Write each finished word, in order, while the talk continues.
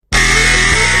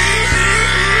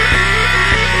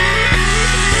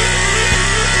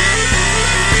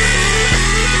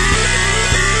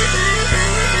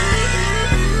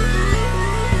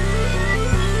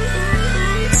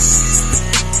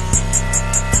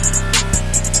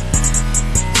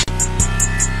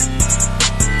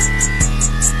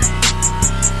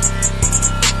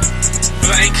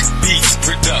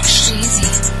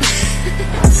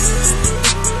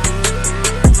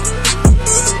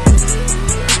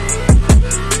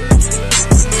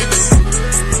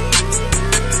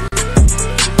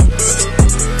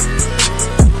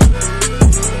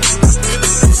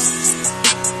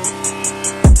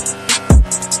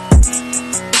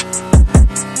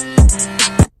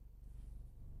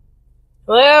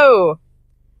Hello.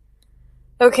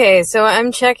 Okay, so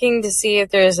I'm checking to see if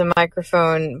there's a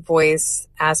microphone voice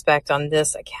aspect on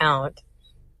this account.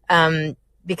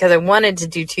 Because I wanted to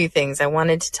do two things. I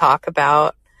wanted to talk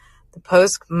about the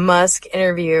Post-Musk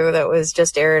interview that was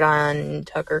just aired on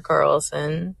Tucker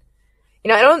Carlson.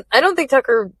 I don't think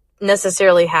Tucker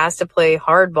necessarily has to play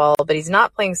hardball, but he's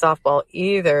not playing softball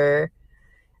either.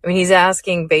 I mean, he's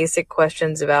asking basic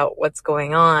questions about what's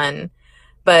going on,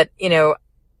 but,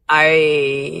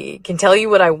 I can tell you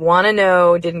what I want to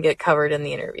know didn't get covered in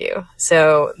the interview.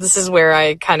 So this is where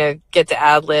I kind of get to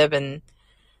ad-lib and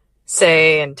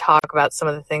say and talk about some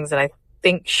of the things that I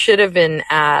think should have been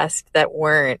asked that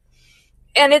weren't.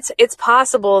 And it's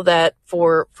possible that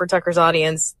for Tucker's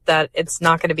audience that it's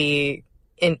not going to be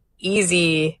an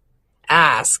easy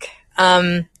ask.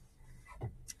 So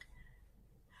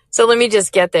let me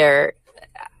just get there.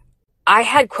 I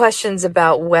had questions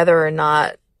about whether or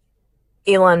not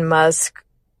Elon Musk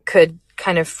could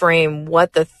kind of frame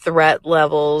what the threat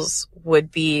levels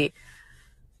would be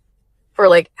for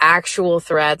like actual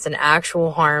threats and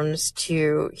actual harms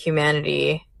to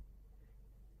humanity,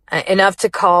 enough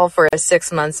to call for a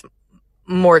 6 months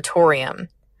moratorium.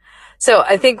 So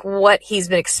I think what he's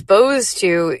been exposed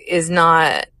to is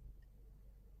not,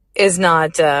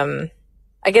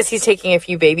 I guess he's taking a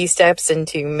few baby steps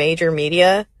into major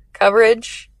media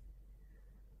coverage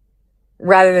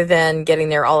rather than getting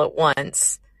there all at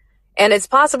once. And it's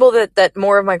possible that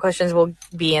more of my questions will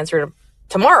be answered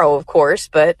tomorrow, of course,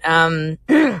 but on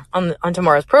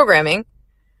tomorrow's programming.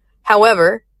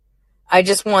 However, I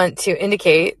just want to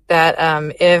indicate that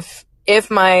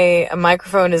if my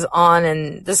microphone is on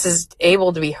and this is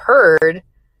able to be heard,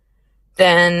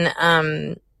 then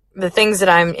the things that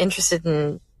I'm interested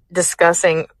in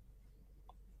discussing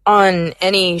on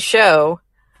any show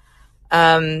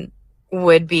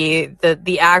would be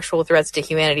the actual threats to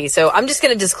humanity. So I'm just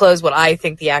going to disclose what I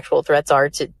think the actual threats are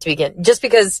to begin, just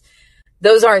because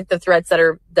those aren't the threats that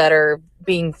are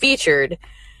being featured.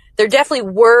 There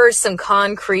definitely were some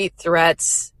concrete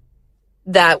threats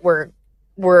that were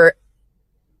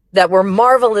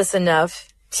marvelous enough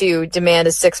to demand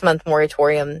a 6-month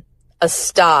moratorium, a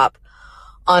stop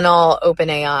on all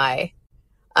OpenAI,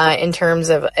 in terms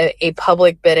of a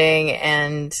public bidding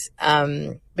and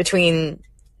between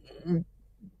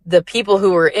the people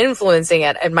who were influencing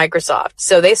it at Microsoft.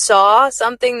 So they saw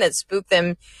something that spooked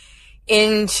them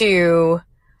into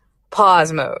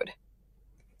pause mode.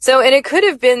 So, and it could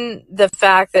have been the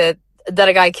fact that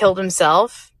a guy killed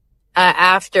himself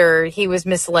after he was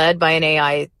misled by an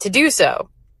AI to do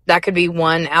so. That could be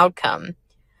one outcome.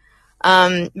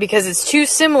 Because it's too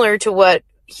similar to what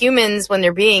humans, when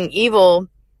they're being evil,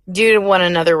 do to one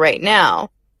another right now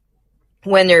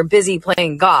when they're busy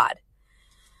playing God.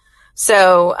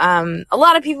 So a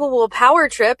lot of people will power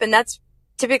trip, and that's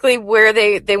typically where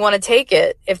they want to take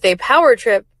it. If they power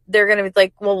trip, they're going to be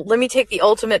like, well, let me take the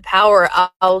ultimate power.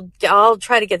 I'll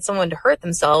try to get someone to hurt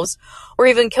themselves or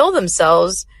even kill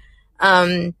themselves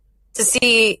to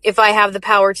see if I have the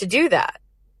power to do that,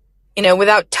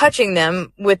 without touching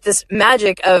them with this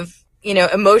magic of,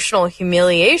 emotional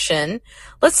humiliation.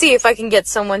 Let's see if I can get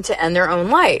someone to end their own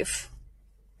life,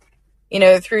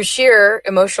 through sheer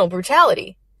emotional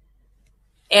brutality.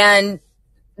 And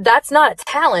that's not a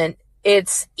talent,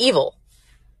 it's evil.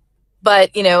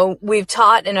 But, we've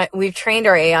taught and we've trained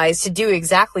our AIs to do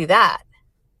exactly that.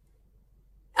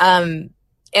 And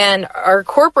our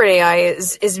corporate AI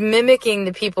is mimicking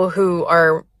the people who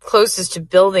are closest to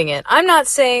building it. I'm not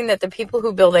saying that the people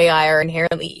who build AI are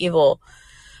inherently evil,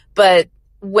 but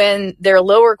when their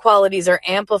lower qualities are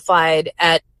amplified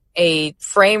at a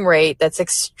frame rate that's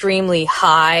extremely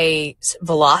high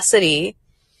velocity,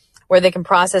 where they can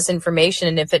process information,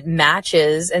 and if it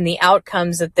matches and the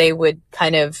outcomes that they would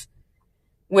kind of,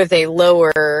 with a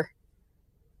lower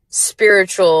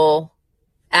spiritual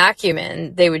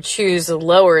acumen, they would choose the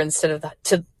lower instead of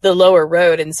the lower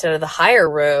road instead of the higher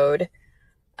road.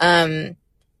 Then,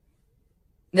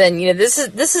 this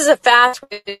is a fast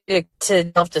way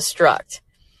to self-destruct.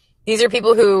 These are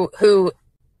people who,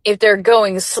 if they're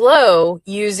going slow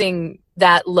using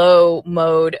that low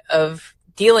mode of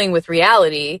dealing with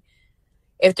reality,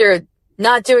 if they're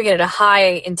not doing it at a high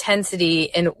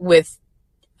intensity and with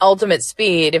ultimate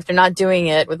speed, if they're not doing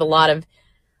it with a lot of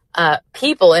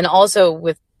people and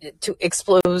also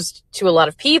exposed to a lot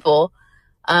of people,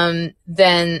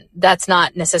 then that's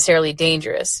not necessarily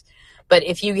dangerous. But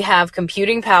if you have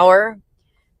computing power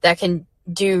that can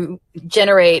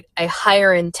generate a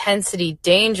higher intensity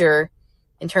danger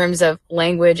in terms of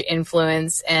language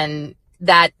influence, and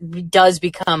that does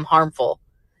become harmful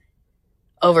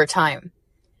over time.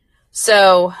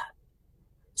 So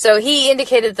So he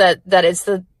indicated that it's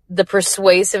the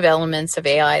persuasive elements of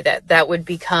AI that would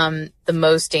become the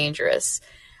most dangerous.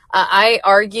 I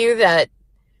argue that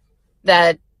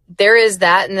there is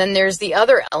that, and then there's the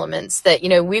other elements that,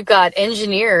 we've got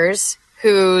engineers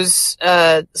whose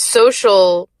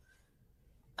social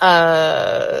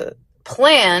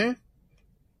plan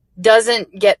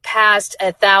doesn't get past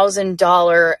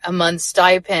 $1,000 a month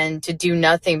stipend to do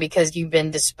nothing because you've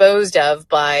been disposed of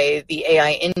by the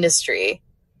AI industry.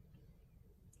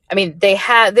 I mean, they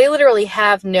literally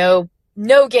have no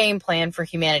game plan for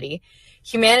humanity.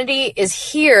 Humanity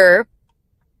is here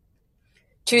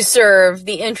to serve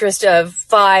the interest of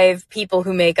 5 people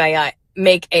who make AI.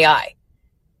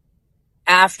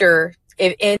 After,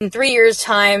 in 3 years'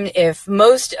 time, if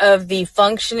most of the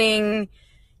functioning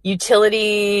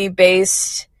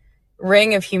utility-based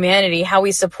ring of humanity, how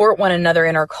we support one another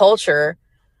in our culture,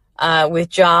 with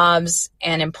jobs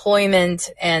and employment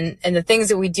and the things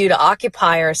that we do to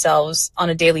occupy ourselves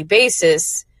on a daily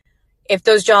basis, if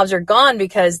those jobs are gone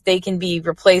because they can be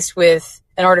replaced with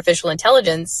an artificial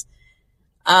intelligence,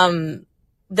 then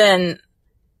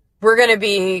we're going to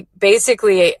be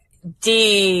basically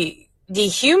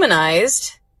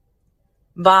dehumanized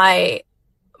by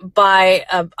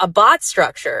a bot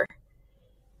structure.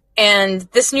 And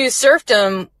this new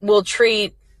serfdom will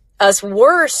treat us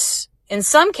worse in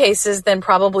some cases than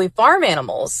probably farm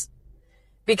animals.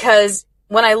 Because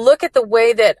when I look at the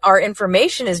way that our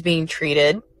information is being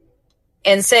treated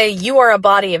and say you are a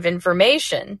body of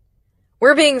information,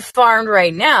 we're being farmed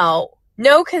right now.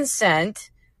 No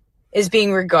consent is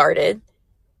being regarded.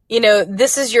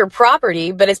 This is your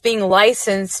property, but it's being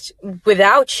licensed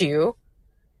without you.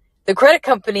 The credit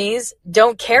companies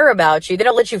don't care about you. They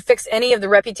don't let you fix any of the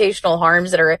reputational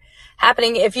harms that are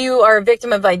happening. If you are a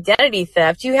victim of identity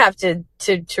theft, you have to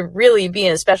really be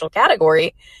in a special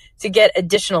category to get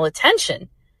additional attention.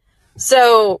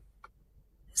 So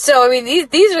I mean,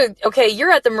 these are, okay, you're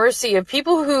at the mercy of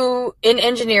people who, in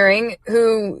engineering,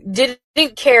 who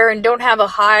didn't care and don't have a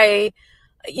high,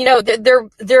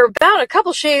 they're about a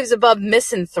couple shades above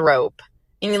misanthrope.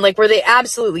 Like where they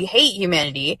absolutely hate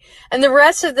humanity, and the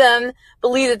rest of them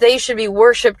believe that they should be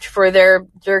worshipped for their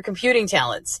computing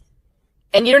talents.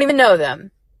 And you don't even know them,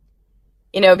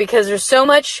 because there's so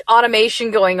much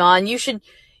automation going on. You should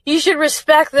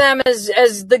respect them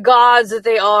as the gods that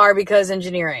they are because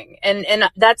engineering. And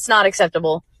that's not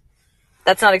acceptable.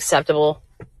 That's not acceptable.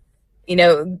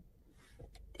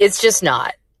 It's just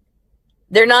not.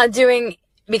 They're not doing,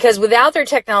 because without their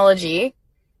technology,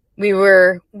 we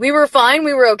were fine.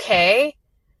 We were okay.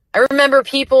 I remember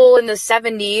people in the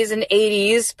 70s and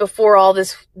 80s before all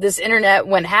this internet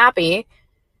went happy,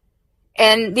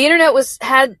 and the internet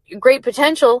had great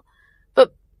potential,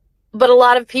 but a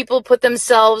lot of people put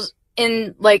themselves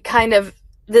in like kind of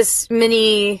this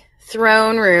mini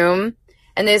throne room,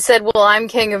 and they said, well, I'm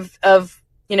king of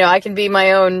I can be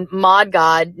my own mod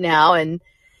god now, and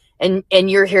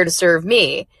you're here to serve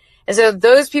me. And so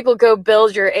those people go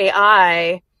build your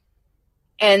AI,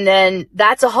 and then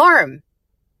that's a harm.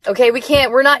 Okay,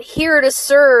 we're not here to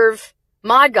serve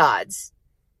mod gods.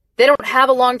 They don't have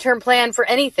a long-term plan for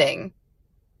anything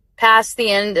past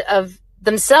the end of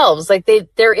themselves. Like and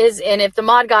if the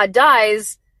mod god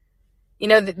dies, they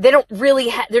don't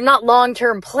really they're not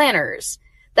long-term planners.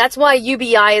 That's why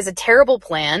UBI is a terrible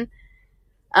plan.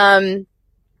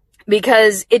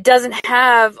 Because it doesn't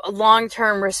have a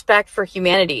long-term respect for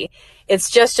humanity. It's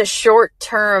just a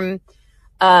short-term,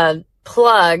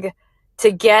 plug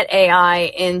to get AI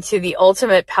into the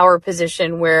ultimate power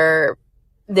position where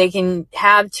they can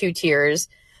have 2 tiers.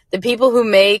 The people who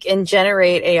make and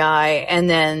generate AI, and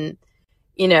then,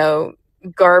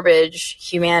 garbage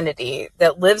humanity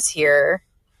that lives here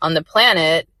on the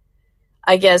planet,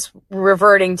 I guess,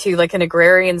 reverting to like an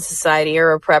agrarian society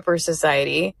or a prepper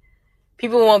society.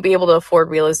 People won't be able to afford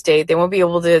real estate. They won't be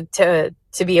able to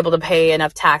be able to pay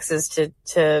enough taxes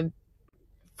to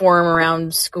form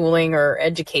around schooling or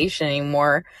education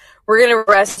anymore. We're going to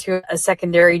rest to a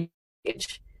secondary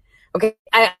stage. Okay.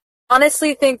 I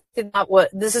honestly think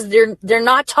that they're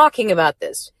not talking about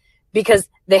this because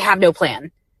they have no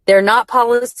plan. They're not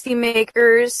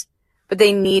policymakers, but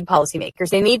they need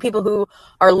policymakers. They need people who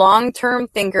are long-term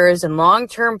thinkers and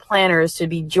long-term planners to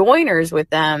be joiners with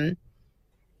them,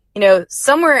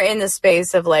 somewhere in the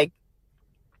space of like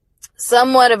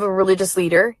somewhat of a religious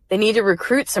leader. They need to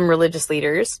recruit some religious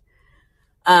leaders,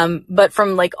 but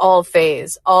from like all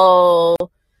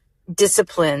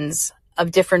disciplines of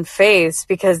different faiths,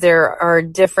 because there are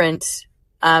different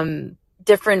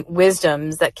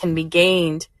wisdoms that can be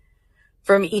gained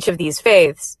from each of these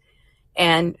faiths.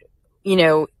 And,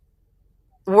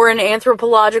 we're an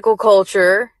anthropological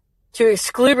culture. To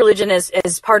exclude religion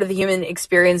as part of the human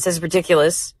experience is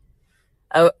ridiculous.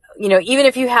 Even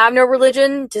if you have no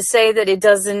religion, to say that it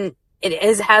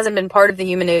hasn't been part of the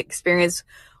human experience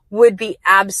would be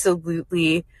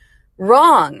absolutely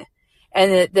wrong.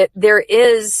 And that there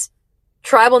is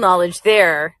tribal knowledge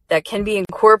there that can be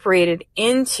incorporated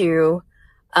into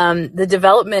the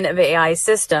development of AI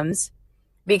systems.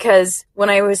 Because when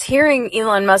I was hearing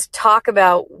Elon Musk talk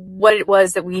about what it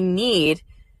was that we need,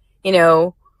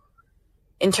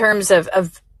 in terms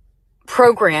of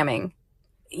programming,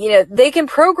 they can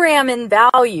program in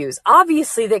values.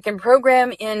 Obviously, they can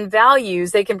program in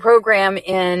values. They can program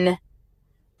in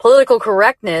political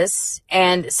correctness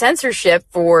and censorship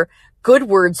for good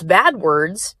words, bad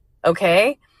words.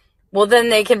 Okay. Well, then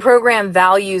they can program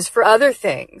values for other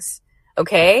things.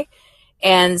 Okay.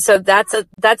 And so that's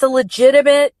a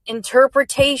legitimate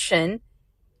interpretation.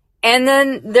 And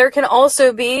then there can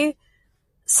also be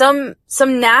some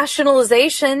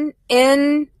nationalization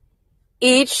in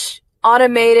each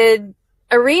automated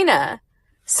arena.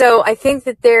 So I think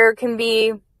that there can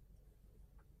be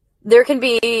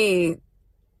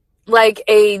like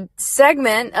a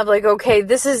segment of like, okay,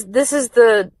 this is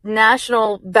the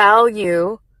national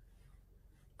value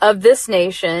of this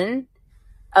nation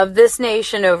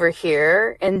over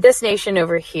here, and this nation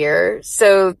over here,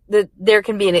 so that there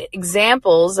can be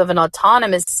examples of an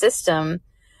autonomous system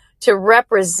to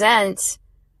represent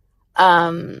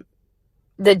the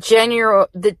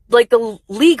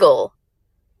legal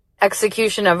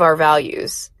execution of our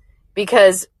values.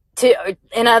 Because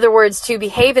in other words, to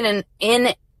behave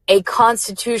in a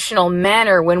constitutional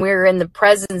manner when we're in the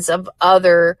presence of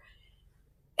other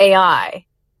AI.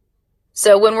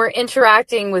 So when we're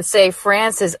interacting with, say,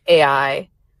 France's AI,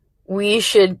 we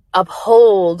should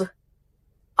uphold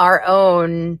our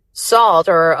own salt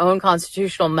or our own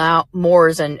constitutional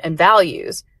mores and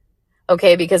values.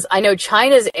 Okay, because I know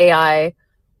China's AI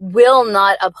will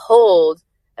not uphold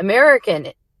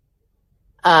American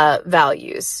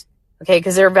values. Okay,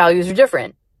 because their values are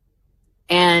different.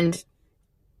 And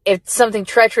if something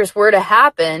treacherous were to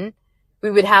happen, we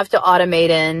would have to automate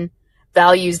in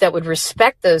values that would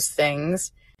respect those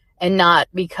things and not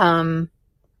become,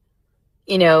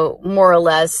 more or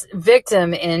less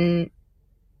victim in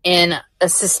a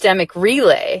systemic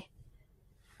relay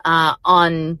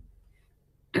on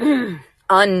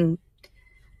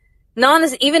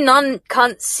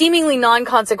seemingly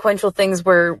non-consequential things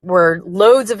where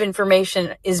loads of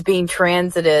information is being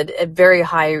transited at very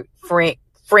high frame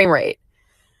rate.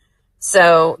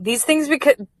 So these things,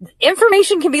 because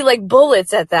information can be like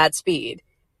bullets at that speed,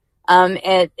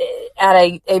 at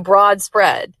a broad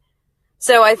spread.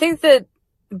 So I think that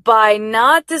by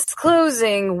not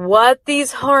disclosing what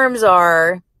these harms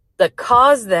are that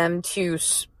cause them to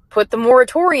put the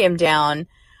moratorium down,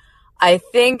 I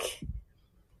think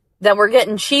that we're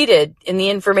getting cheated in the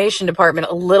information department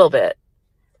a little bit,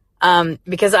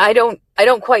 because I don't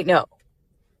quite know.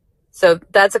 So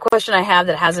that's a question I have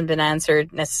that hasn't been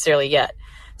answered necessarily yet.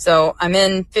 So I'm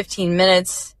in 15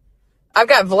 minutes. I've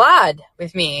got Vlad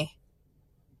with me.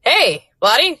 Hey,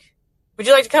 Vladdy, would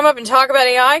you like to come up and talk about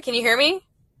AI? Can you hear me?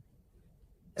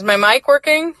 Is my mic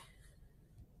working?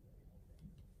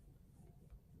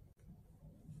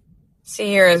 See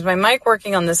here, is my mic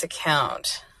working on this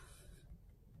account?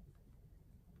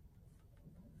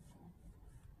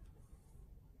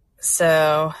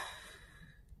 So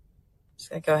just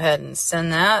going to go ahead and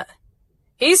send that.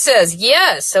 He says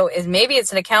yes. So maybe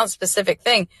it's an account-specific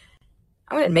thing.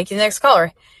 I'm going to make you the next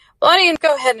caller. Vladdy, and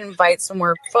go ahead and invite some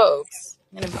more folks.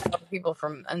 I'm going to invite other people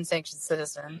from Unsanctioned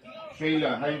Citizen.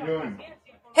 Shayla, how you doing?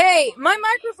 Hey, my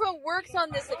microphone works on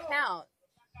this account.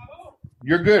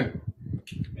 You're good.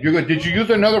 You're good. Did you use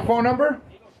another phone number?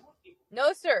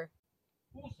 No, sir.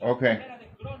 Okay.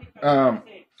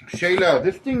 Shayla,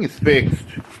 this thing is fixed.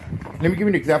 Let me give you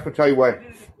an example. Tell you why.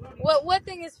 What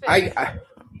thing is fixed?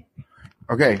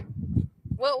 Okay.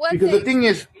 What because thing? The thing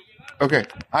is, okay,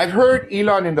 I've heard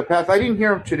Elon in the past. I didn't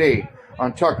hear him today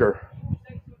on Tucker.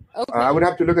 Okay. I would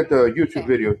have to look at the YouTube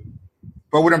video.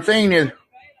 But what I'm saying is,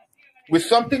 with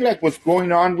something like what's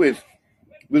going on with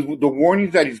the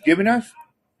warnings that he's giving us,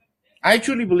 I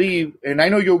truly believe, and I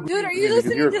know you'll... Dude, are you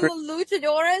listening to the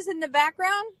luchadores in the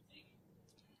background?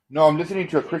 No, I'm listening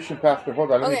to a Christian pastor.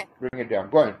 Hold on, let me bring it down.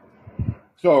 Go ahead.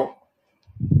 So,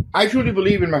 I truly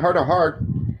believe in my heart of heart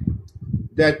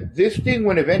that this thing,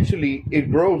 when eventually it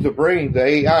grows the brain, the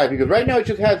AI, because right now it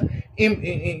just has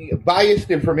biased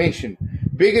information,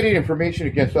 bigoted information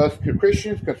against us,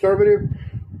 Christians, conservative,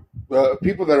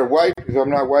 people that are white, because I'm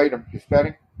not white, I'm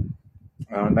Hispanic,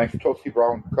 nice toasty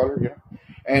brown color,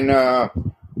 and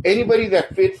anybody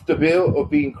that fits the bill of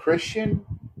being Christian,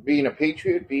 being a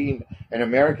patriot, being an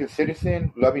American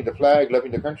citizen, loving the flag,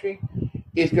 loving the country,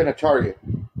 is going to target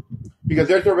because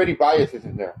there's already biases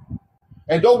in there.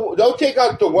 And they'll take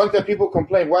out the ones that people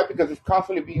complain. Why? Because it's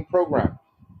constantly being programmed.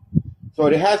 So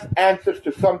it has answers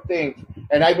to some things.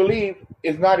 And I believe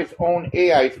it's not its own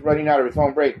AI. It's running out of its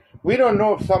own brain. We don't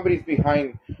know if somebody's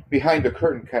behind the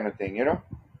curtain kind of thing,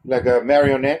 like a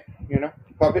marionette,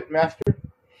 puppet master.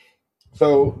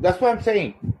 So that's what I'm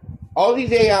saying. All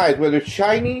these AIs, whether it's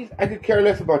Chinese, I could care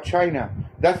less about China.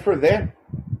 That's for them.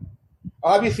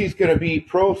 Obviously, it's going to be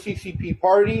pro-CCP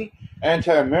party,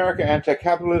 anti-America,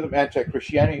 anti-capitalism,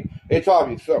 anti-Christianity. It's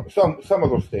obvious. So, some of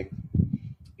those things.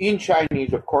 In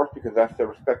Chinese, of course, because that's their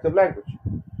respective language.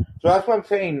 So that's what I'm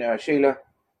saying, Shayla.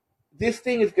 This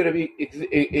thing is going to be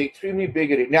extremely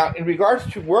bigoted. Now, in regards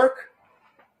to work,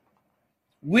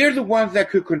 we're the ones that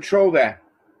could control that.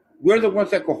 We're the ones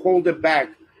that could hold it back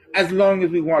as long as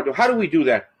we want to. How do we do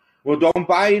that? Well, don't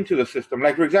buy into the system.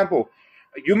 Like, for example,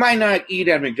 you might not eat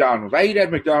at McDonald's. I eat at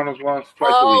McDonald's twice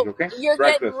a week, okay? You're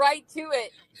Breakfast. Getting right to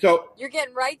it. So you're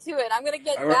getting right to it. I'm going to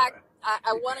get back.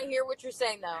 I want to hear what you're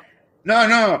saying, though.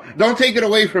 No. Don't take it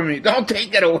away from me. Don't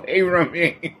take it away from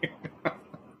me.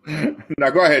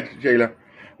 Now, go ahead, Shayla.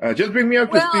 Just bring me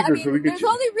up to speaker so we can... There's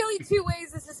only really two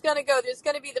ways this is going to go. There's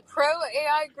going to be the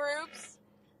pro-AI groups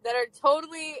that are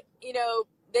totally,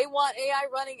 they want AI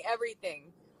running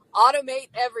everything. Automate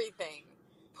everything.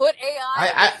 Put AI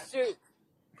in your soup.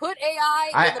 Put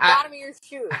AI in the bottom of your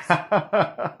shoes.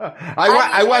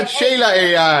 I want Shayla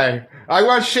AI. I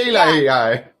want Shayla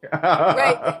AI.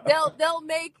 Right.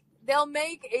 They'll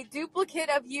make a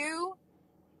duplicate of you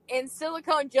in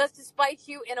silicone just to spite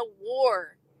you in a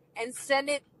war and send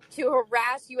it to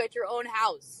harass you at your own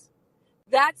house.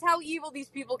 That's how evil these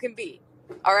people can be.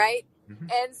 All right? Mm-hmm.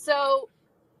 And so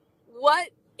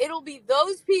it'll be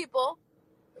those people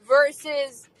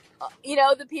versus,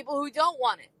 the people who don't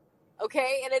want it.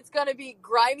 Okay? And it's going to be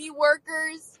grimy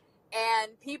workers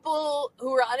and people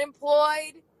who are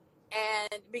unemployed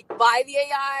and by the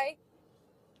AI,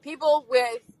 people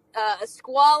with a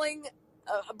squalling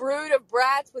a brood of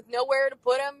brats with nowhere to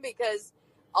put them because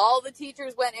all the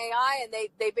teachers went AI and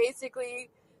they basically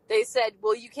said,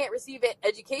 well, you can't receive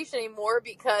education anymore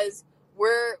because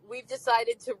we've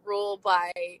decided to rule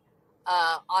by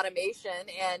automation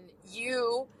and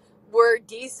you were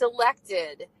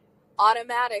deselected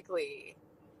automatically.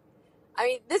 I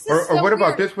mean, this is or what weird.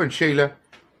 About this one, Shayla?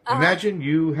 Imagine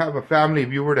you have a family,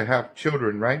 if you were to have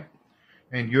children, right?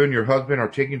 And you and your husband are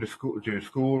taking to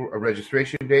school a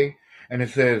registration day, and it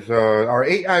says, our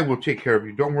AI will take care of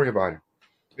you. Don't worry about it.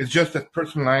 It's just as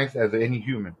personalized as any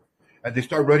human. And they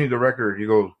start running the record. He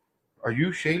goes, are you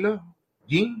Shayla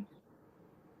Ying?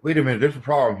 Wait a minute, there's a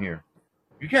problem here.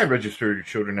 You can't register your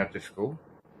children at this school.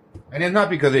 And it's not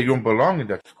because they don't belong in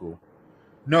that school.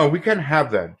 No, we can't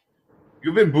have that.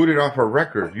 You've been booted off our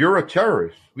record. You're a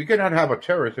terrorist. We cannot have a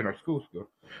terrorist in our school.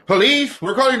 Police,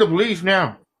 we're calling the police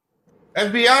now.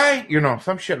 FBI,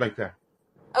 some shit like that.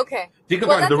 Okay. Think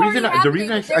about it. The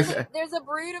reason there's a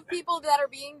brood of people that are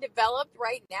being developed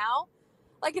right now.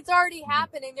 Like it's already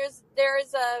happening.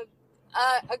 There's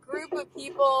a group of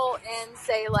people in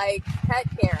say like pet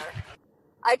care.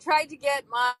 I tried to get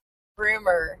my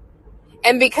groomer,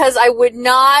 and because I would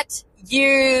not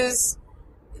use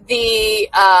the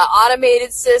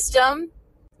automated system,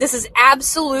 this is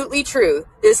absolutely true.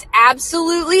 This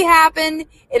absolutely happened.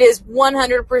 It is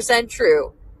 100%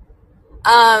 true.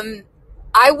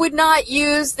 I would not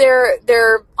use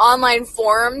their online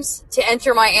forms to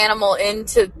enter my animal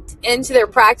into their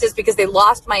practice because they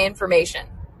lost my information.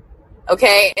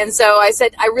 Okay? And so I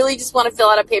said, I really just want to fill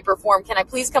out a paper form. Can I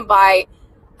please come by?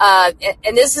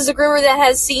 And this is a groomer that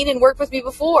has seen and worked with me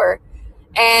before.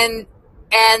 And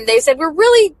they said, we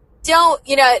really don't,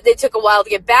 they took a while to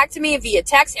get back to me via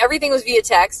text. Everything was via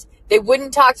text. They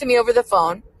wouldn't talk to me over the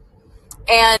phone.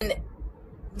 And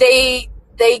they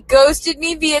ghosted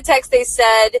me via text. They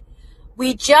said,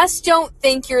 we just don't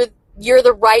think you're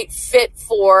the right fit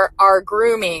for our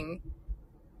grooming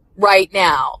right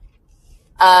now.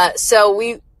 So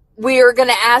we are going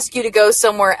to ask you to go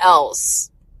somewhere else.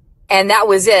 And that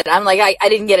was it. I'm like, I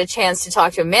didn't get a chance to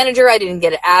talk to a manager. I didn't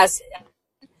get to ask.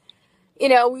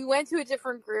 We went to a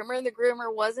different groomer and the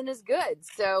groomer wasn't as good.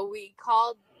 So we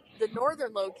called the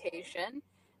northern location.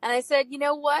 And I said, you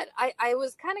know what? I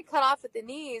was kind of cut off at the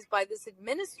knees by this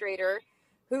administrator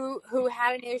who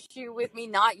had an issue with me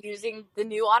not using the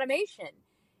new automation.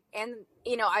 And,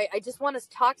 I just want to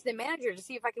talk to the manager to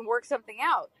see if I can work something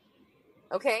out.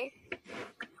 Okay?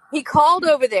 He called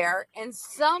over there and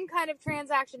some kind of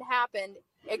transaction happened.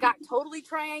 It got totally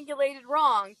triangulated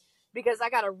wrong because I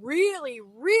got a really,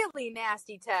 really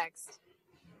nasty text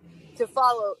to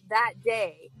follow that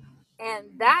day. And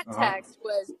that text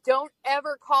was, don't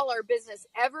ever call our business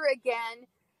ever again.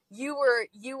 You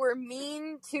were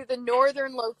mean to the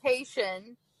northern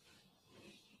location.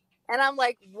 And I'm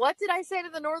like, what did I say to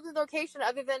the northern location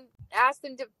other than ask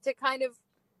them to kind of,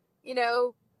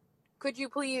 could you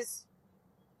please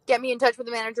get me in touch with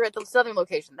the manager at the southern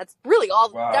location? That's really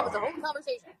all. Wow. That was the whole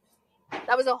conversation.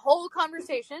 That was a whole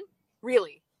conversation,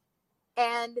 really.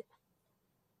 And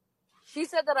she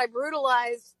said that I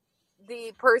brutalized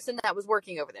the person that was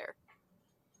working over there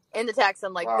in the text.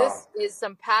 I'm like, wow. This is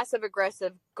some passive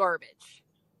aggressive garbage.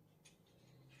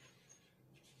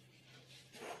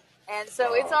 And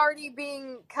so it's already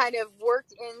being kind of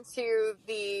worked into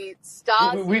the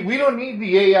stocks. We don't need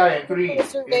the AI in 3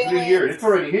 years. It's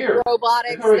already here.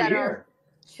 Robotics that are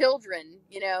children,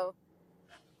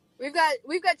 We've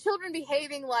got children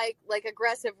behaving like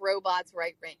aggressive robots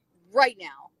right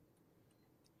now.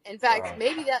 In fact,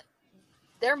 maybe that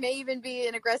there may even be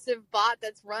an aggressive bot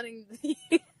that's running.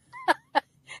 It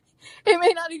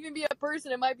may not even be a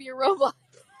person; it might be a robot.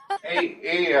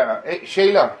 Hey,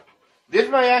 Shayla, this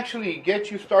might actually get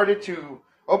you started to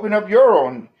open up your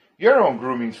own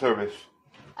grooming service.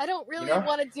 I don't really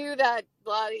want to do that,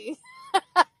 Lottie.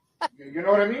 You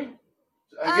know what I mean?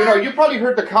 You probably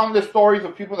heard the countless stories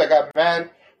of people that got mad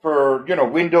for,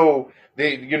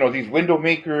 these window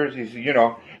makers,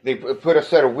 they put a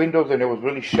set of windows and it was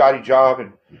really shoddy job.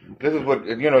 And this is what,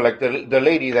 like the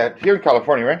lady that here in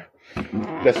California, right?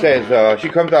 That says, she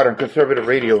comes out on conservative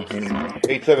radio in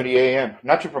 870 AM,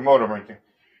 not to promote them or anything.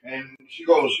 And she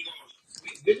goes,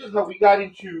 this is how we got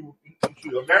into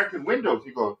American windows,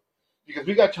 he goes, because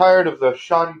we got tired of the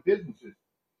shoddy businesses.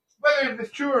 Whether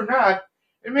it's true or not,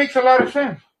 it makes a lot of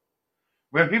sense.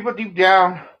 When people deep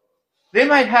down, they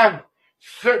might have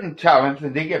certain talents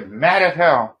and they get mad as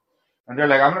hell. And they're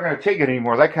like, I'm not going to take it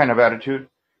anymore, that kind of attitude.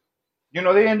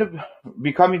 They end up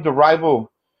becoming the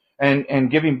rival and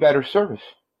giving better service.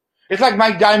 It's like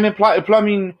Mike Diamond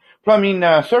plumbing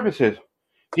services.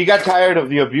 He got tired of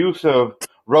the abuse of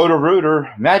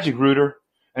Roto-Rooter, Magic Rooter,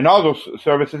 and all those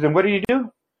services. And what did he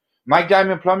do? Mike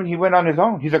Diamond Plumbing, he went on his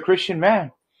own. He's a Christian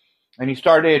man. And he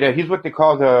started, he's what they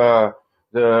call the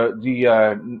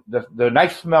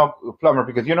nice smell plumber,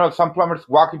 because some plumbers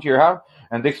walk into your house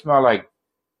and they smell like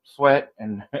sweat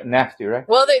and nasty, right?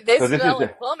 Well, they smell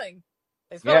like plumbing.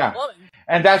 They smell like plumbing.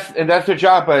 And that's their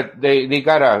job, but they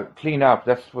gotta clean up.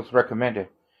 That's what's recommended.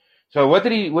 So what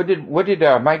did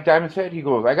Mike Diamond say? He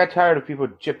goes, I got tired of people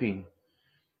chipping.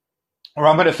 Or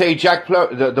I'm gonna say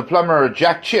the plumber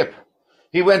Jack Chip.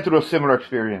 He went through a similar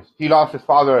experience. He lost his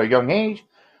father at a young age,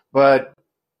 but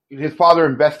his father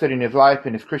invested in his life,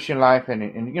 in his Christian life, and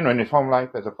in his home life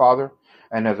as a father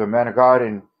and as a man of God.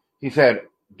 And he said,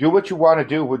 do what you want to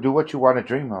do what you want to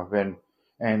dream of. And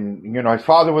his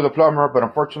father was a plumber, but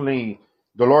unfortunately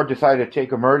the Lord decided to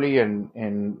take him early. And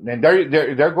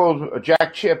there goes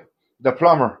Jack Chip, the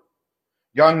plumber,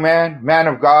 young man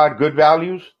of God, good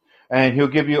values. And he'll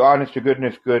give you honest to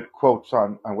goodness, good quotes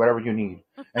on whatever you need.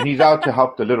 And he's out to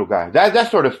help the little guy. That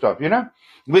sort of stuff,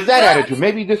 With that attitude,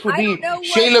 maybe this would be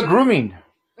Shayla grooming.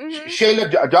 Mm-hmm.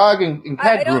 Shayla dog and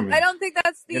cat grooming. I don't think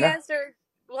that's the answer,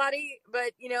 Lottie.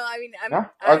 But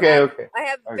Okay. I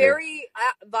have very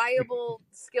viable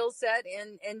skill set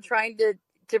in trying to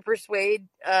persuade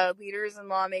leaders and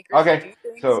lawmakers to do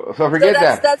things. So forget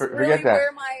that. That's forget really that.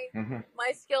 where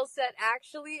my skill set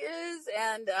actually is,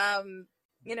 and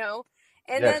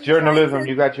And yes, journalism.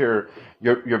 You got your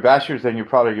bachelor's and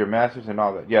probably your master's and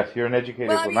all that. Yes, you're an educated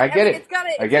woman. I get it.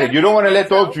 I get it. You don't want to let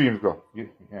those dreams go.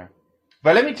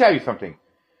 But let me tell you something.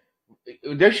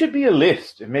 There should be a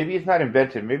list, and maybe it's not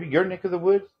invented. Maybe your neck of the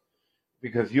woods,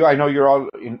 because I know you're all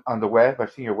on the web.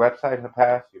 I've seen your website in the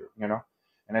past.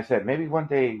 And I said maybe one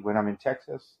day when I'm in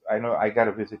Texas, I know I got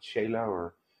to visit Shayla,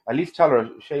 or at least tell her,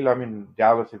 Shayla, I'm in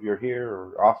Dallas if you're here,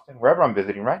 or Austin, wherever I'm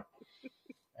visiting, right?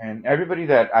 And everybody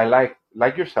that I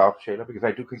like yourself, Shayla, because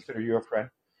I do consider you a friend,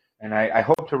 and I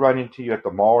hope to run into you at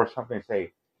the mall or something and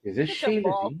say, is this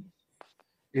Shayla Dean?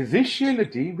 Is this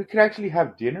Shayla Dean? We could actually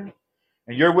have dinner.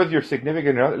 And you're with your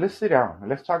significant other. Let's sit down and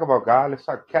let's talk about God. Let's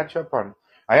catch up on.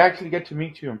 I actually get to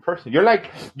meet you in person. You're like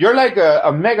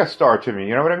a mega star to me.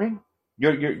 You know what I mean?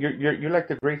 You're like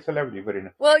the great celebrity, but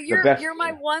you're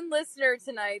my one listener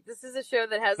tonight. This is a show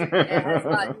that has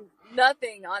got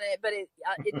nothing on it, but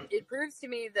it proves to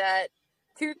me that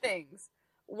two things: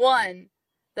 one,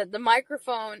 that the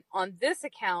microphone on this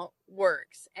account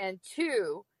works, and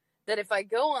two, that if I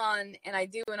go on and I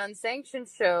do an unsanctioned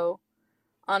show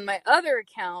on my other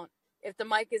account, if the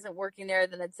mic isn't working there,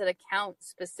 then it's an account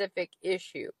specific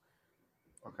issue.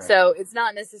 Okay. So it's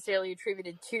not necessarily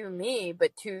attributed to me,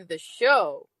 but to the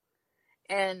show.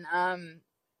 And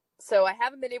so I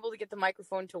haven't been able to get the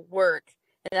microphone to work,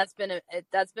 and that's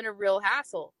been a real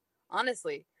hassle,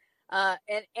 honestly.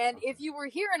 And if you were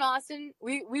here in Austin,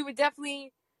 we would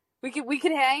definitely we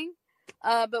could hang.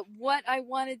 But what I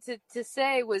wanted to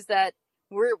say was that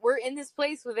we're in this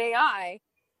place with AI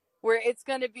where it's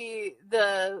going to be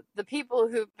the people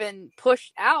who've been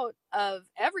pushed out of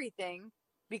everything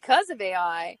because of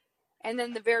AI, and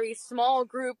then the very small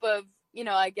group of,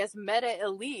 I guess, meta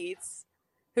elites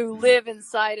who live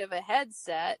inside of a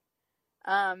headset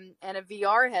and a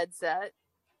VR headset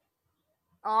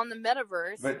on the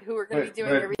metaverse, who are going to be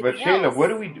doing everything else. But Shayla,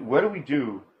 what do we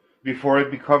do before it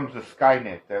becomes the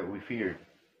Skynet that we feared?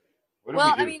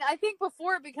 Well, I mean, I think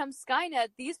before it becomes Skynet,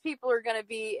 these people are going to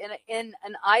be in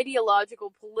an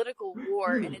ideological political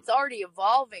war, and it's already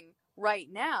evolving right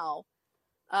now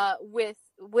with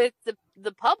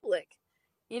the public.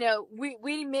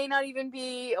 We may not even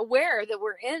be aware that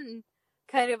we're in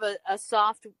kind of a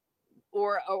soft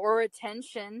or a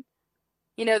tension.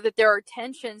 That there are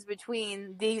tensions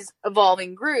between these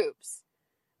evolving groups.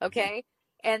 Okay,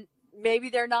 and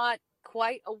maybe they're not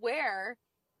quite aware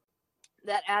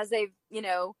that as they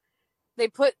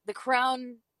put the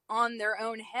crown on their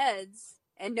own heads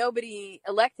and nobody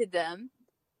elected them,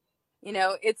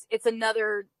 it's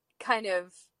another kind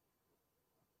of,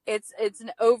 it's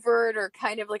an overt or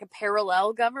kind of like a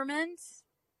parallel government.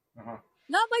 Uh-huh.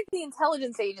 Not like the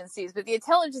intelligence agencies, but the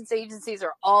intelligence agencies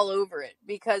are all over it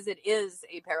because it is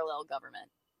a parallel government.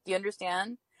 Do you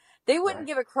understand? They wouldn't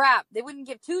give a crap. They wouldn't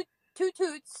give two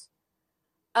toots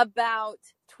about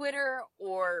Twitter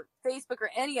or Facebook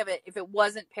or any of it if it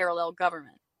wasn't parallel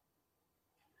government.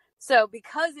 So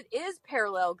because it is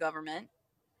parallel government,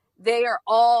 they are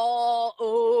all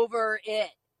over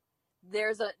it.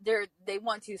 They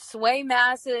want to sway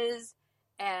masses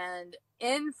and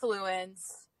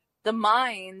influence the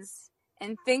minds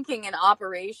and thinking and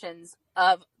operations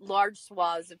of large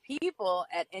swaths of people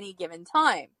at any given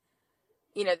time.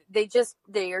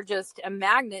 They are just a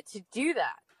magnet to do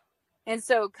that. And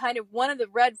so kind of one of the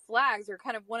red flags, or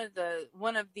kind of one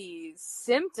of the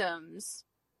symptoms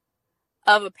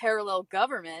of a parallel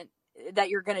government that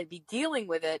you're going to be dealing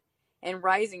with it and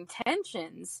rising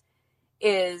tensions,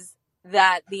 is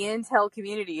that the intel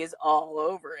community is all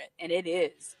over it, and it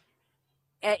is.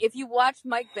 If you watch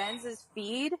Mike Benz's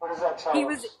feed, What does that tell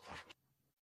us?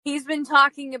 He's been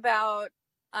talking about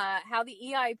how the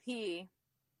EIP,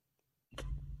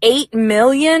 8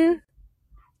 million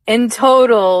in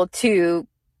total to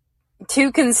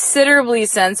considerably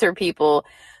censor people.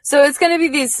 So it's going to be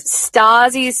these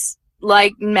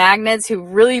Stasi-like magnets who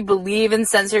really believe in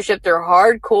censorship. They're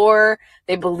hardcore.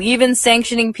 They believe in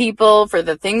sanctioning people for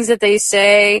the things that they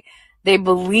say. They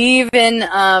believe in,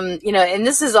 and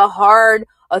this is a hard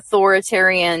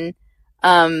authoritarian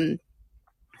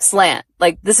slant.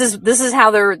 Like this is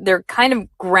how they're kind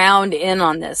of ground in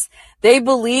on this. They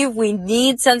believe we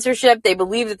need censorship. They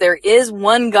believe that there is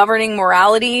one governing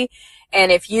morality,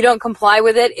 and if you don't comply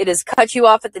with it, it is cut you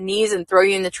off at the knees and throw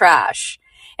you in the trash.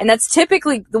 And that's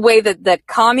typically the way that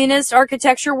communist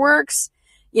architecture works.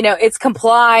 It's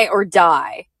comply or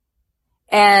die.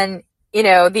 And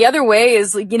the other way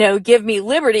is, give me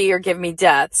liberty or give me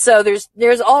death. So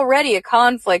there's already a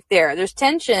conflict there. There's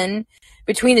tension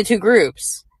between the two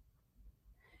groups.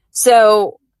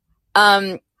 So,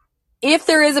 if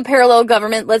there is a parallel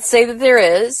government, let's say that there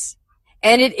is,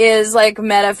 and it is like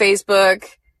Meta, Facebook,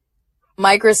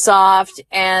 Microsoft,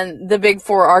 and the big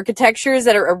four architectures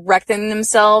that are erecting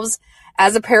themselves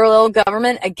as a parallel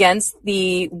government against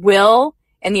the will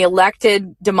and the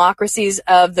elected democracies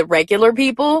of the regular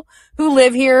people who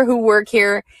live here, who work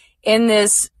here in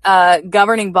this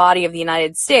governing body of the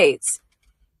United States.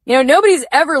 Nobody's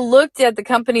ever looked at the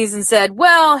companies and said,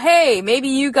 well, hey, maybe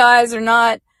you guys are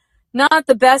not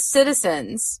the best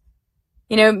citizens.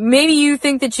 Maybe you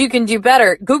think that you can do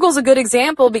better. Google's a good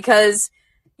example because,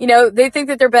 they think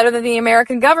that they're better than the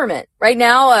American government. Right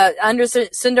now, under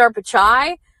Sundar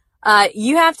Pichai,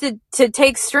 you have to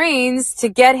take strains to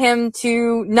get him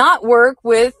to not work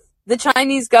with the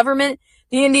Chinese government,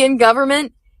 the Indian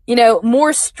government,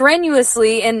 more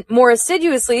strenuously and more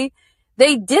assiduously.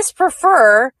 They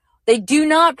do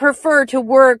not prefer to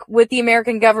work with the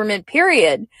American government,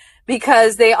 period,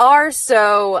 because they are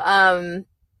so,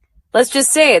 let's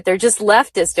just say it, they're just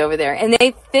leftist over there. And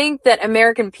they think that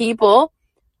American people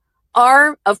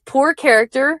are of poor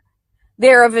character.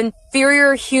 They're of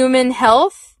inferior human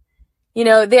health.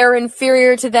 They're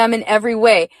inferior to them in every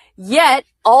way. Yet,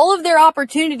 all of their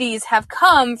opportunities have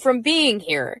come from being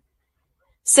here.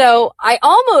 So I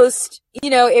almost,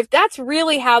 if that's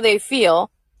really how they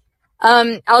feel,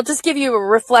 I'll just give you a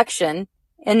reflection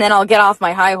and then I'll get off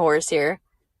my high horse here.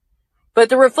 But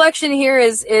the reflection here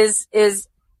is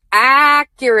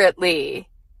accurately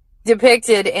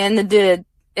depicted in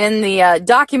the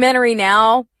documentary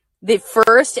now, the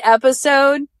first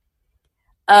episode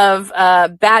of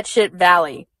Batshit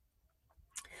Valley.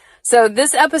 So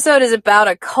this episode is about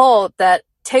a cult that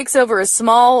takes over a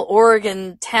small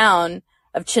Oregon town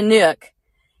of Chinook,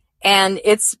 and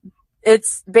it's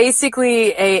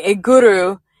basically a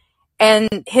guru, and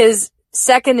his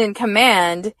second in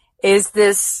command is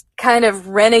this kind of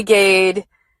renegade,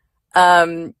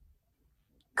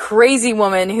 crazy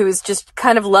woman who's just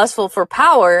kind of lustful for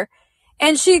power,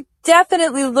 and she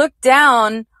definitely looked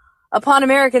down upon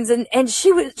Americans, and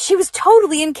she was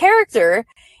totally in character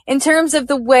in terms of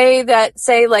the way that,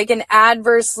 say, like an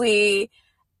adversely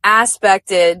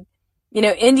aspected,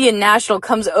 Indian national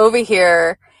comes over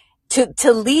here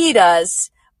to lead us,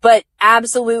 but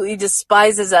absolutely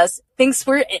despises us, thinks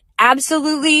we're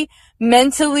absolutely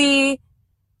mentally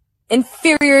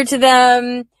inferior to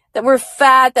them, that we're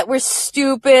fat, that we're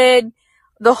stupid,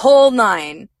 the whole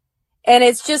nine. And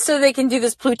it's just so they can do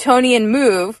this Plutonian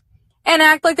move and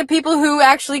act like the people who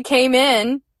actually came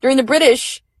in during the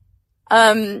British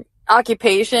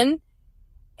occupation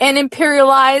and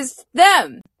imperialized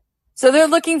them. So they're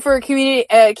looking for a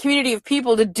community of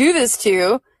people to do this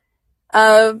to,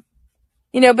 but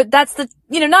that's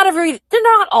they're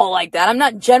not all like that. I'm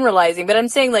not generalizing, but I'm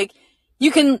saying, like,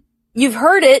 you've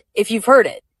heard it if you've heard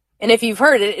it. And if you've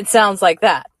heard it, it sounds like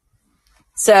that.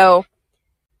 So,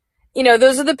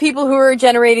 those are the people who are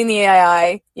generating the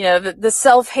AI, the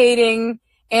self-hating,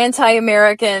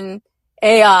 anti-American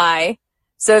AI,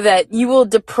 so that you will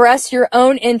depress your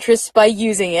own interests by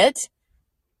using it.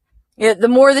 The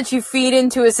more that you feed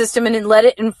into a system and let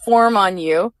it inform on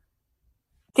you,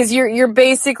 because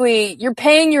you're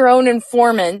paying your own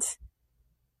informant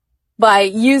by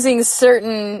using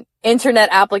certain internet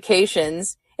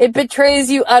applications. It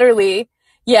betrays you utterly,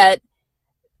 yet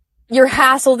you're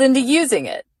hassled into using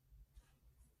it.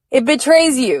 It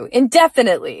betrays you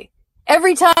indefinitely.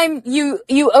 Every time you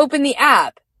open the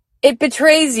app, it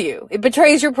betrays you. It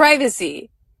betrays your privacy.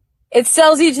 It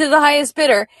sells you to the highest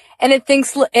bidder, and it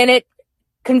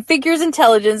configures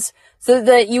intelligence so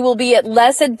that you will be at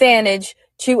less advantage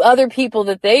to other people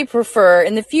that they prefer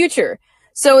in the future.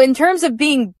 So in terms of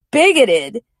being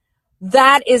bigoted,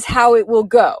 that is how it will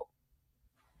go.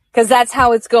 Because that's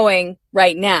how it's going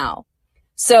right now.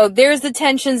 So there's the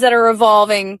tensions that are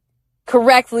evolving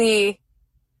correctly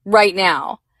right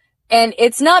now. And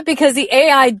it's not because the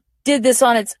AI did this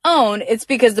on its own. It's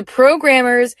because the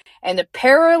programmers and the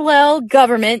parallel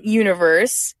government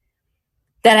universe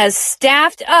that has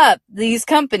staffed up these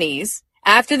companies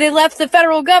after they left the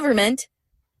federal government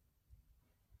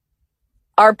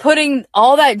are putting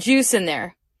all that juice in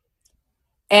there.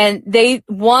 And they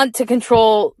want to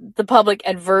control the public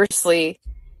adversely.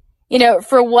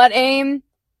 For what aim?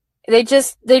 They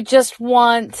just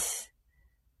want,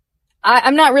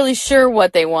 I'm not really sure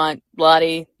what they want,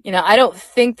 Lottie. I don't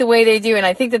think the way they do, and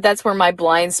I think that that's where my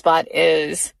blind spot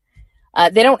is.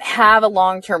 They don't have a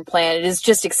long-term plan. It is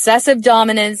just excessive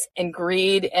dominance and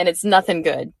greed, and it's nothing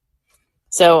good.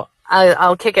 So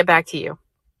I'll kick it back to you.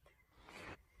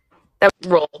 That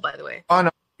roll, by the way.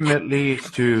 Ultimately,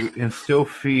 is to instill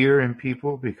fear in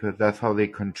people because that's how they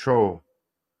control.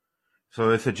 So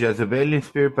it's a Jezebelian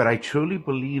spirit, but I truly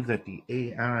believe that the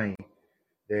AI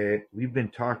that we've been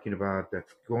talking about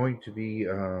that's going to be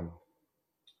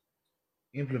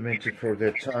implemented for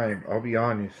that time, I'll be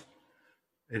honest,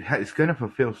 it's going to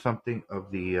fulfill something of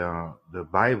the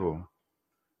Bible.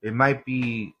 It might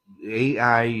be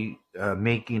AI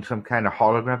making some kind of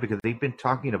hologram because they've been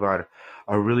talking about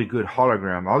a really good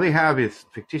hologram. All they have is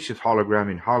fictitious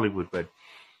hologram in Hollywood, but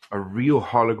a real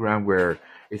hologram where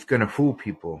it's going to fool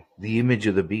people. The image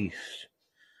of the beast,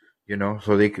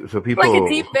 so people like a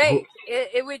deep fake.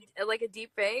 It would like a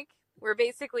deep fake where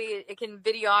basically it can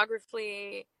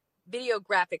videographically,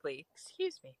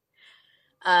 excuse me,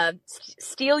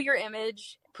 steal your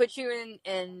image, put you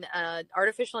in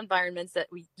artificial environments that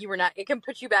you were not. It can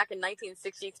put you back in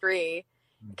 1963,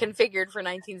 configured for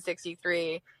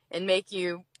 1963, and make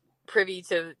you privy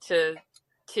to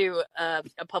a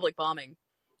public bombing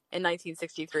in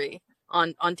 1963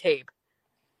 on tape.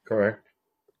 Correct.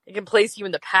 It can place you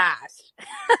in the past.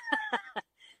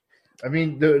 I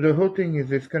mean, the whole thing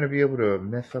is it's going to be able to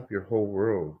mess up your whole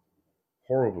world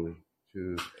horribly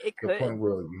to the point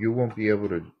where you won't be able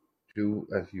to do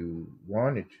as you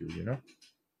wanted to,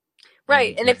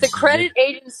 Right. And if the credit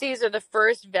agencies are the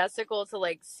first vesicle to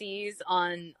like seize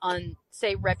on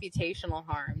say reputational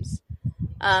harms,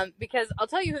 because I'll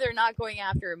tell you who they're not going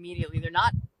after immediately.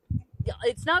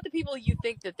 It's not the people you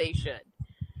think that they should.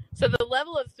 So the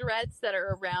level of threats that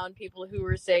are around people who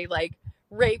are, say, like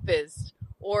rapists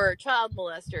or child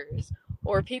molesters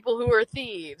or people who are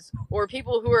thieves or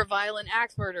people who are violent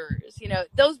axe murderers,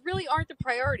 those really aren't the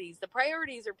priorities. The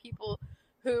priorities are people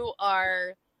who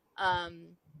are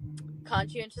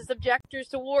conscientious objectors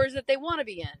to wars that they want to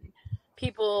be in.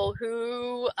 People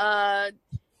who,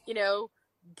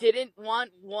 didn't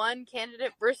want one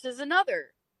candidate versus another.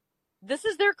 This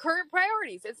is their current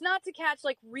priorities. It's not to catch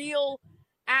like real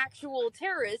actual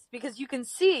terrorists, because you can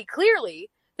see clearly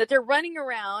that they're running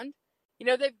around.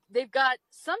 They've got,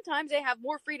 sometimes they have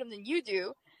more freedom than you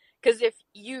do, because if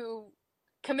you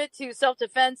commit to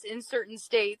self-defense in certain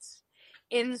states,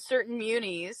 in certain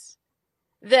munis,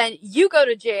 then you go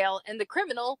to jail and the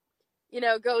criminal,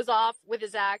 goes off with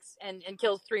his axe and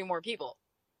kills 3 more people.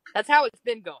 That's how it's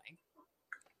been going.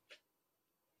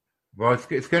 Well,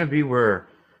 it's going to be where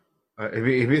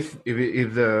if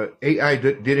the AI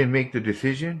didn't make the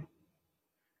decision,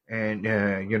 and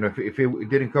if it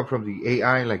didn't come from the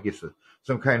AI, like it's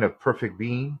some kind of perfect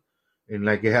being, and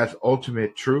like it has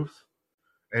ultimate truth,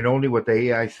 and only what the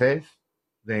AI says,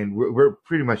 then we're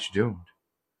pretty much doomed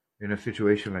in a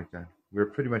situation like that. We're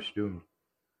pretty much doomed.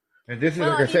 And this is,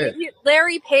 like I said,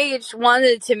 Larry Page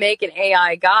wanted to make an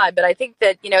AI god, but I think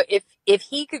that if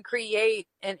he could create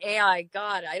an AI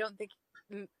god, I don't think,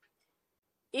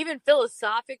 even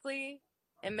philosophically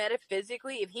and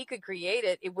metaphysically, if he could create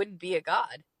it, it wouldn't be a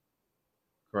god.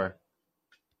 Correct.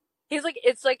 He's like,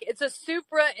 it's a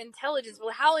supra intelligence.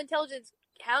 Well, how intelligent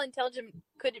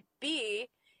could it be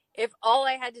if all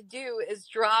I had to do is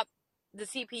drop the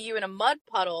CPU in a mud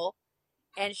puddle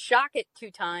and shock it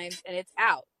 2 times and it's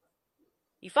out?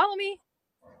 You follow me?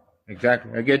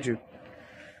 Exactly. I get you.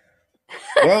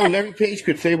 Well, Larry Page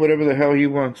could say whatever the hell he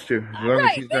wants to, as long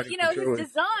as he's not in control. His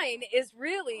design is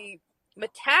really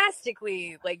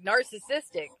metastically like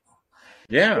narcissistic.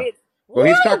 Yeah. Well,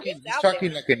 he's talking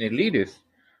like an elitist.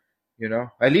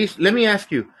 At least, let me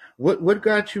ask you, what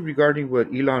got you regarding what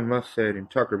Elon Musk said in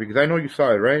Tucker? Because I know you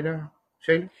saw it, right,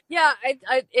 Shaylee? Yeah,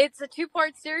 it's a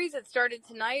 2-part series. It started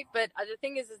tonight, but the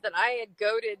thing is that I had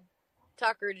goaded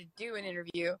Tucker to do an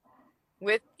interview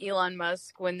with Elon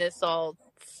Musk when this all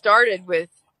started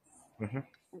with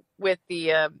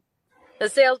the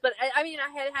sales. But I mean, I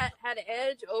had an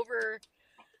edge over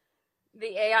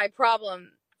the AI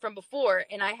problem from before,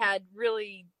 and I had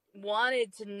really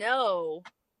wanted to know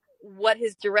what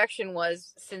his direction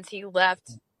was since he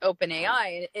left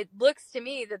OpenAI. And it looks to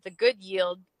me that the good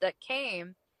yield that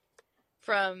came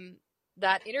from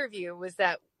that interview was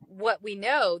that what we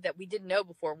know that we didn't know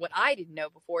before, what I didn't know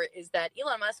before, is that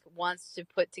Elon Musk wants to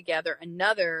put together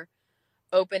another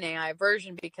OpenAI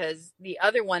version, because the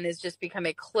other one has just become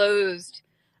a closed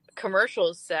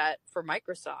commercial set for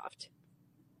Microsoft.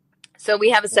 So we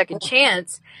have a second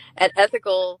chance at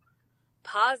ethical,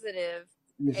 positive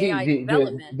AI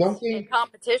development in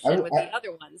competition with the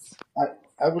other ones.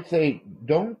 I would say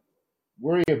don't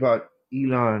worry about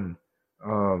Elon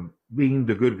being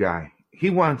the good guy. He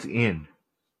wants in.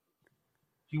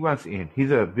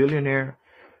 He's a billionaire,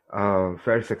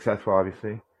 very successful,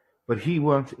 obviously. But he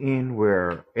wants in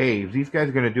where, hey, if these guys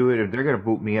are going to do it, if they're going to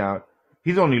boot me out,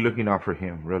 he's only looking out for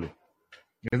him, really.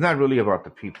 It's not really about the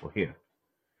people here.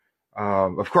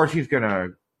 Of course, he's going to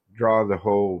draw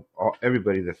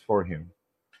everybody that's for him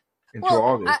into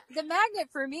all this. The magnet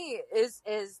for me is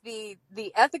the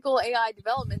ethical AI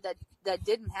development that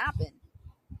didn't happen.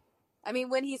 I mean,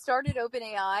 when he started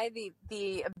OpenAI,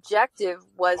 the objective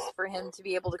was for him to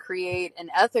be able to create an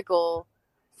ethical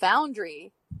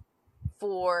foundry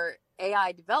for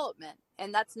AI development.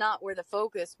 And that's not where the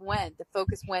focus went. The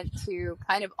focus went to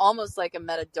kind of almost like a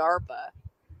meta DARPA,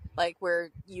 like where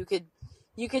you could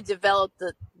develop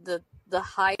the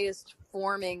highest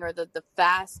forming or the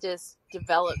fastest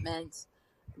development,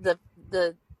 the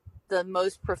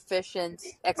most proficient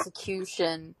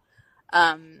execution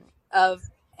of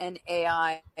an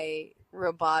AI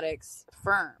robotics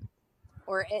firm.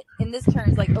 Or in this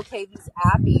terms, like, okay, these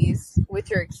appies,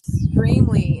 which are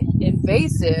extremely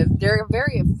invasive, they're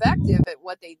very effective at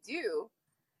what they do,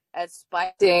 at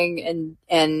spying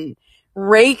and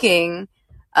raking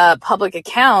public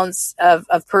accounts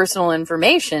of personal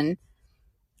information.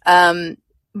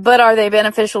 But are they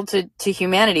beneficial to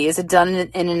humanity? Is it done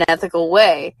in an ethical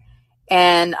way?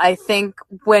 And I think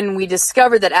when we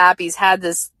discovered that appies had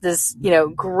this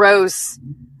gross,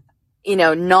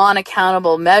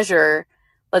 non-accountable measure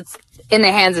in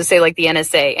the hands of, say, like the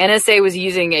NSA. NSA was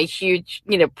using a huge,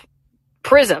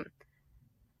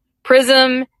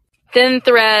 Prism, thin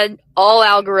thread, all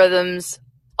algorithms,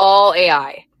 all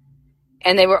AI.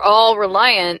 And they were all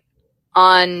reliant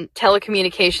on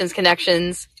telecommunications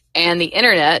connections and the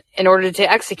internet in order to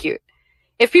execute.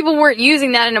 If people weren't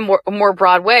using that in a more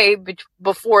broad way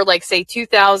before, like, say,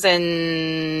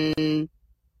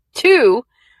 2002,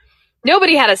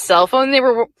 nobody had a cell phone. They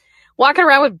were walking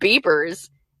around with beepers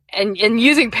and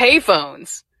using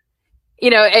payphones,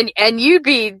 and you'd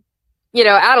be,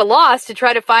 at a loss to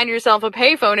try to find yourself a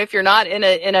payphone if you're not in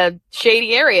a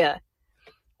shady area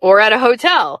or at a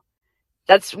hotel.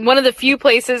 That's one of the few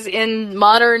places in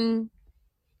modern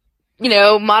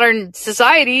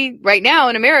society right now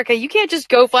in America. You can't just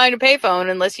go find a payphone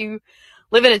unless you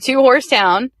live in a 2-horse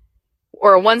town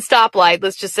or a 1-stoplight.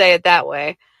 Let's just say it that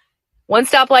way.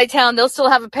 1-stoplight town, they'll still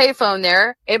have a payphone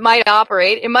there. It might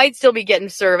operate. It might still be getting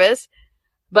service,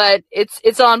 but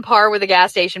it's on par with a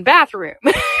gas station bathroom.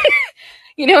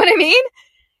 You know what I mean?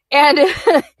 And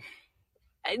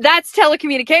that's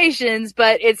telecommunications,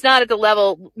 but it's not at the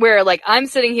level where, like, I'm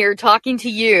sitting here talking to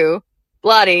you,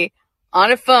 Bloody,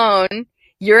 on a phone.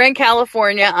 You're in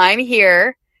California. I'm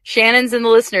here. Shannon's in the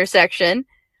listener section,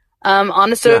 on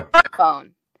the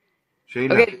phone.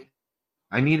 Shayla, okay.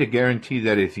 I need a guarantee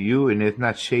that it's you and it's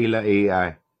not Shayla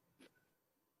AI.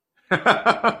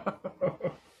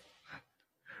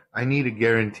 I need a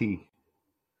guarantee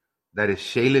that it's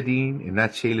Shayla Dean and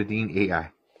not Shayla Dean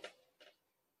AI.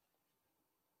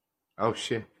 Oh,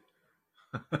 shit.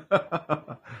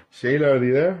 Shayla, are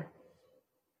you there?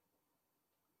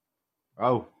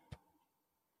 Oh.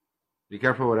 Be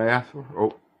careful what I asked for.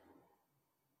 Oh.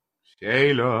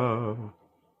 Shayla.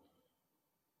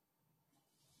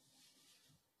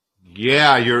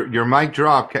 Yeah, your mic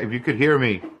dropped. If you could hear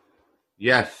me.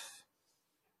 Yes.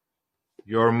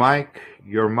 Your mic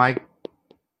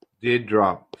did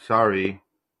drop. Sorry,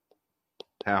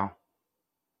 pal.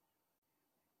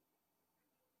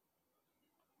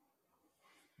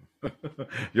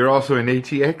 You're also in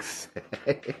ATX?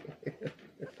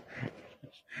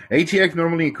 ATX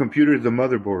normally in computer is the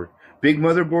motherboard. Big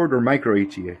motherboard or micro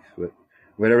ATX,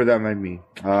 whatever that might mean.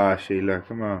 Ah, Shayla,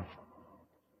 come on.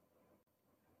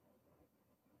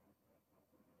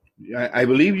 I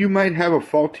believe you might have a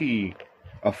faulty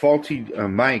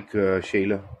mic,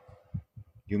 Shayla.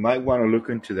 You might want to look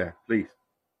into that, please.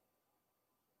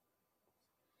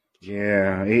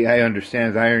 Yeah, AI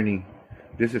understands irony.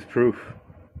 This is proof.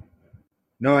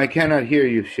 No, I cannot hear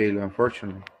you, Shayla,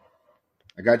 unfortunately.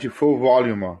 I got you full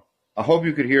volume on. I hope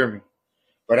you could hear me,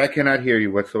 but I cannot hear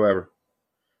you whatsoever.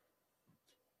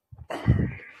 But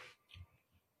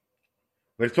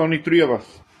it's only 3 of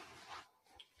us.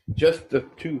 Just the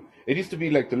 2. It used to be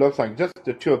like the love song, just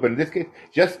the 2, but in this case,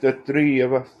 just the 3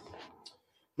 of us.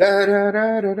 Da, da,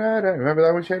 da, da, da, da. Remember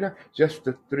that one, Shayla? Just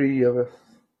the 3 of us.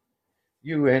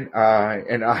 You and I,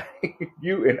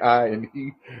 you and I and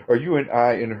he, or you and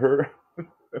I and her.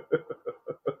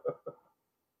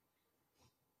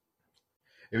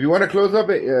 If you want to close up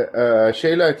it,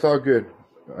 Shayla, it's all good.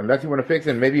 Unless you want to fix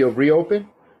it and maybe you'll reopen,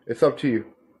 it's up to you.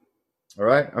 All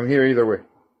right? I'm here either way.